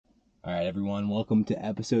All right, everyone, welcome to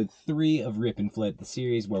episode 3 of Rip and Flip, the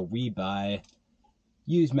series where we buy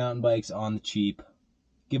used mountain bikes on the cheap,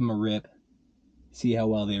 give them a rip, see how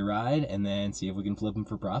well they ride, and then see if we can flip them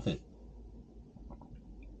for profit.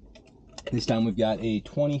 This time we've got a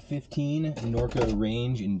 2015 Norco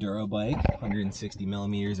Range enduro bike, 160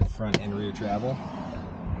 millimeters of front and rear travel.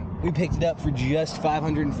 We picked it up for just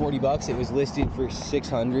 540 bucks. It was listed for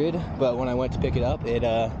 600, but when I went to pick it up, it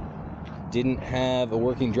didn't have a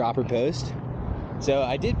working dropper post. So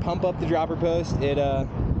I did pump up the dropper post. It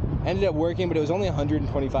ended up working, but it was only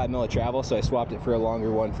 125 mil of travel, so I swapped it for a longer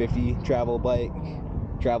 150 travel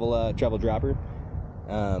dropper.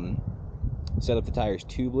 Set up the tires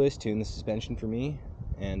tubeless, tuned the suspension for me,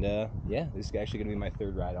 and yeah, this is actually gonna be my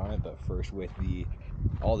third ride on it, but first with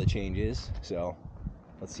all the changes. So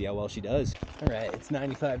let's see how well she does. All right, it's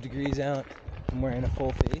 95 degrees out. I'm wearing a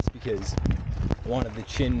full face because I wanted the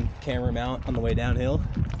chin camera mount on the way downhill.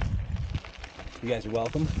 You guys are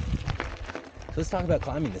welcome. So let's talk about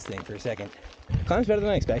climbing this thing for a second. Climbs better than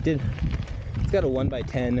I expected. It's got a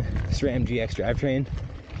 1x10 SRAM GX drivetrain.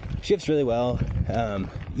 Shifts really well.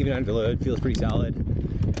 Even under load, feels pretty solid.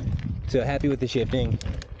 So happy with the shifting.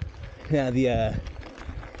 Now the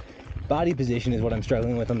body position is what I'm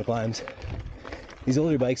struggling with on the climbs. These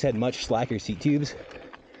older bikes had much slacker seat tubes.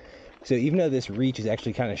 So even though this reach is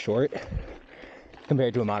actually kind of short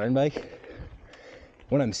compared to a modern bike,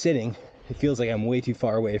 when I'm sitting, it feels like I'm way too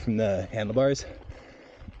far away from the handlebars.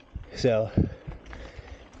 So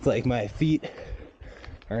it's like my feet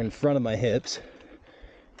are in front of my hips,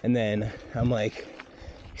 and then I'm like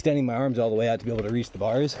extending my arms all the way out to be able to reach the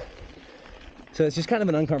bars. So it's just kind of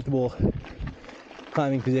an uncomfortable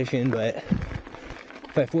climbing position, but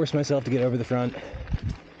if I force myself to get over the front,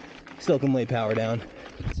 still can lay power down.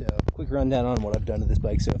 So quick rundown on what I've done to this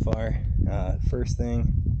bike so far. First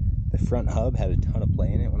thing, the front hub had a ton of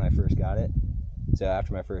play in it when I first got it. So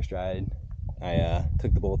after my first ride, I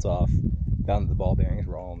took the bolts off, found that the ball bearings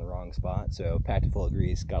were all in the wrong spot, so packed it full of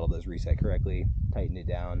grease, got all those reset correctly, tightened it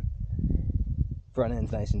down. Front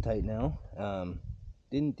end's nice and tight now.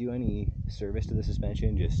 Didn't do any service to the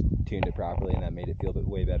suspension, just tuned it properly, and that made it feel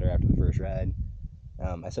way better after the first ride.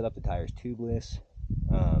 I set up the tires tubeless.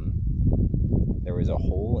 There was a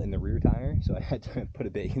hole in the rear tire, so I had to put a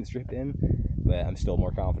bacon strip in, but I'm still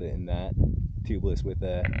more confident in that tubeless with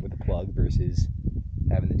a plug versus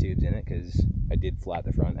having the tubes in it, because I did flat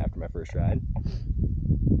the front after my first ride.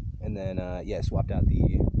 And then yeah, swapped out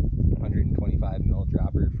the 125 mil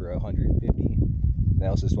dropper for 150. And I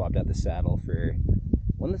also swapped out the saddle for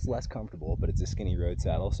one that's less comfortable, but it's a skinny road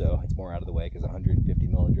saddle, so it's more out of the way because 150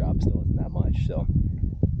 mil of drop still isn't that much. So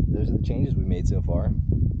those are the changes we made so far.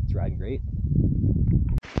 It's riding great.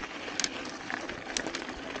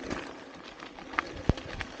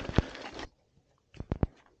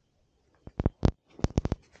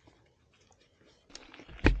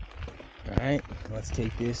 All right, let's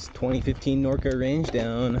take this 2015 Norco Range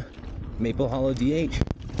down Maple Hollow DH.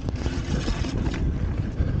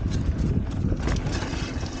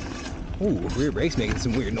 Ooh, rear brake's making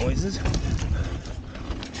some weird noises.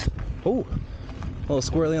 Oh, a little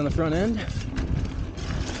squirrely on the front end.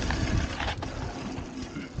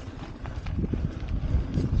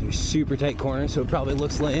 These are super tight corners, so it probably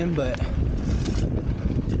looks lame, but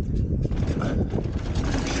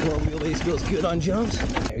short wheelbase feels good on jumps.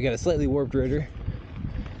 We got a slightly warped rotor,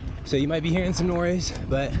 so you might be hearing some noise,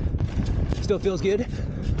 but still feels good.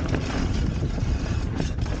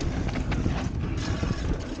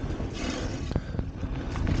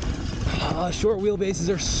 Short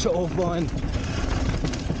wheelbases are so fun.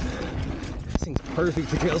 This thing's perfect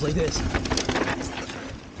for trails like this.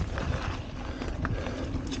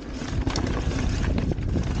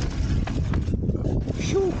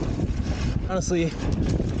 Whew. Honestly,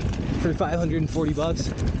 for 540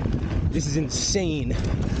 bucks, this is insane.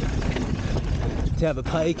 To have a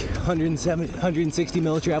Pike, 160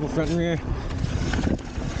 mil travel front and rear.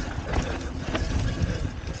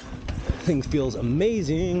 Thing feels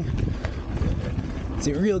amazing. It's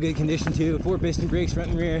in real good condition too. 4-piston brakes front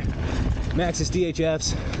and rear. Maxxis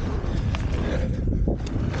DHFs.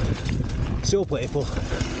 So playful.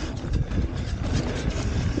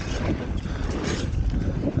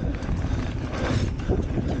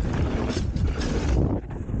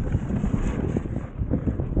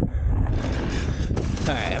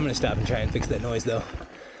 Alright, I'm gonna stop and try and fix that noise though.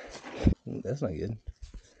 Ooh, that's not good.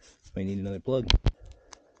 Might need another plug.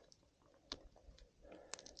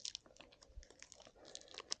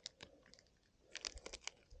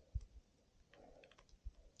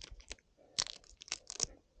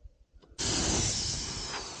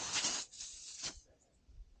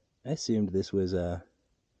 I assumed this was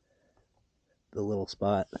the little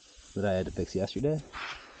spot that I had to fix yesterday.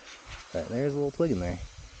 But there's a little twig in there.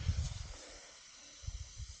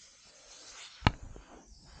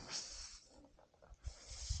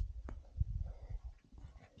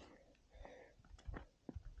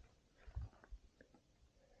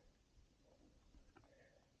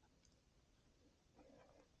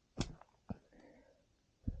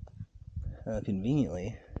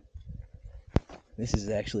 Conveniently, this is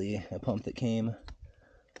actually a pump that came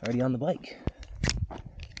already on the bike.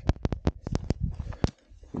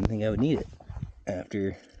 Didn't think I would need it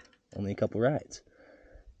after only a couple rides.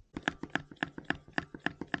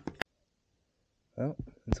 Well,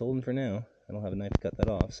 it's holding for now. I don't have a knife to cut that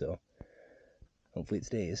off, so hopefully it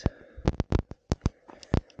stays.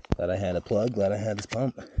 Glad I had a plug, glad I had this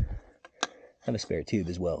pump. I have a spare tube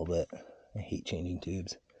as well, but I hate changing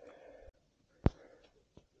tubes.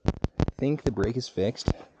 I think the brake is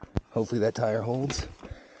fixed. Hopefully that tire holds.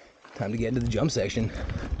 Time to get into the jump section.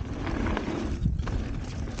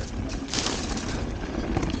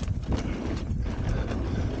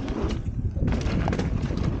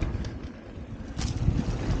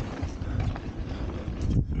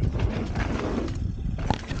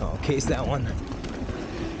 I'll case that one.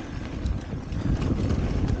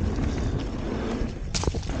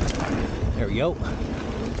 There we go.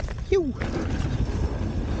 Phew.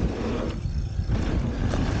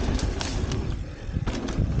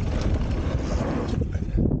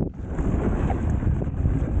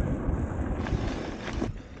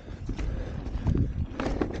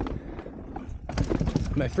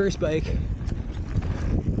 My first bike,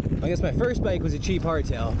 I guess my first bike was a cheap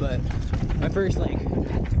hardtail, but my first like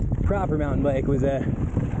proper mountain bike was a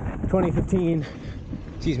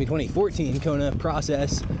 2014 Kona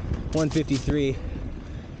Process 153.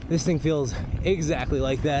 This thing feels exactly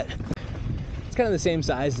like that. It's kind of the same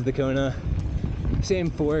size as the Kona,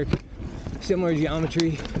 same fork, similar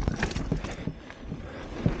geometry.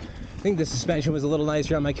 I think the suspension was a little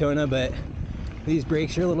nicer on my Kona, but these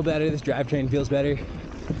brakes are a little better. This drivetrain feels better.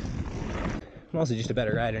 I'm also just a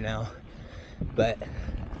better rider now, but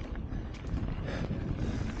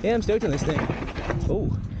yeah, I'm stoked on this thing. Oh,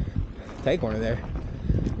 tight corner there.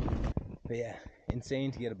 But yeah,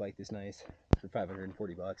 insane to get a bike this nice for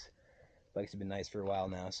 540 bucks. Bikes have been nice for a while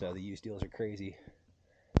now, so the used deals are crazy.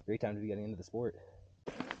 Great time to be getting into the sport.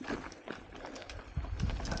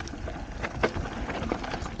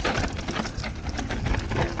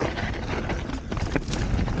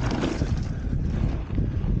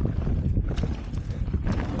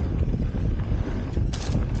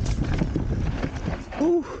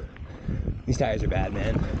 Whew. These tires are bad,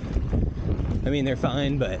 man. I mean, they're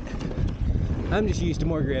fine, but I'm just used to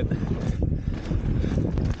more grip.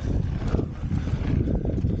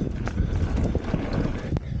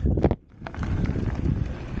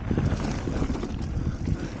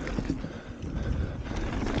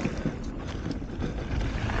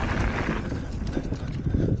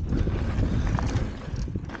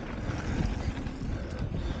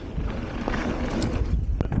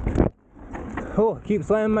 Oh, keep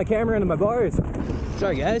slamming my camera into my bars.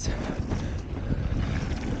 Sorry, guys.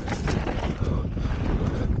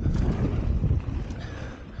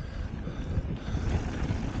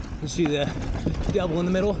 Let's do the double in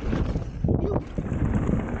the middle.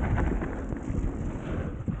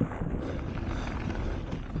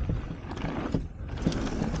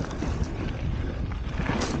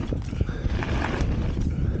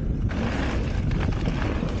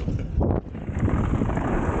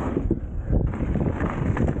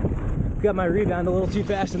 Got my rebound a little too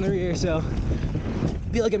fast in the rear, so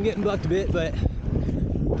I feel like I'm getting bucked a bit, but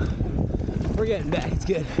we're getting back. It's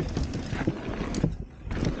good.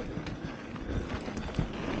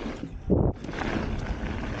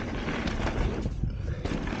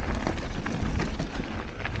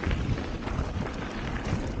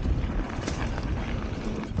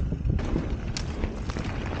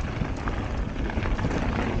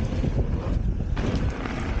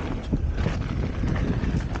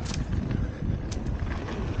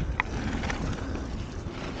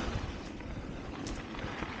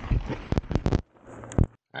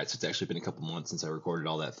 Alright, so it's actually been a couple months since I recorded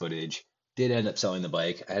all that footage. Did end up selling the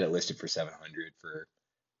bike. I had it listed for $700 for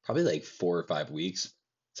probably like 4 or 5 weeks.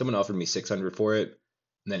 Someone offered me $600 for it,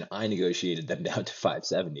 and then I negotiated them down to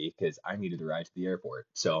 $570 because I needed a ride to the airport.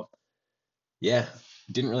 So yeah,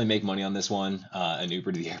 didn't really make money on this one. An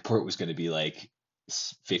Uber to the airport was going to be like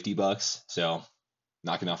 $50, so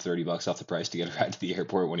knocking off $30 off the price to get a ride to the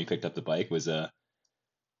airport when he picked up the bike was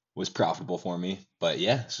profitable for me. But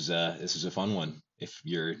yeah, this was a fun one. If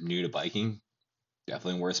you're new to biking,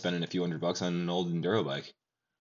 definitely worth spending a few $100 on an old enduro bike.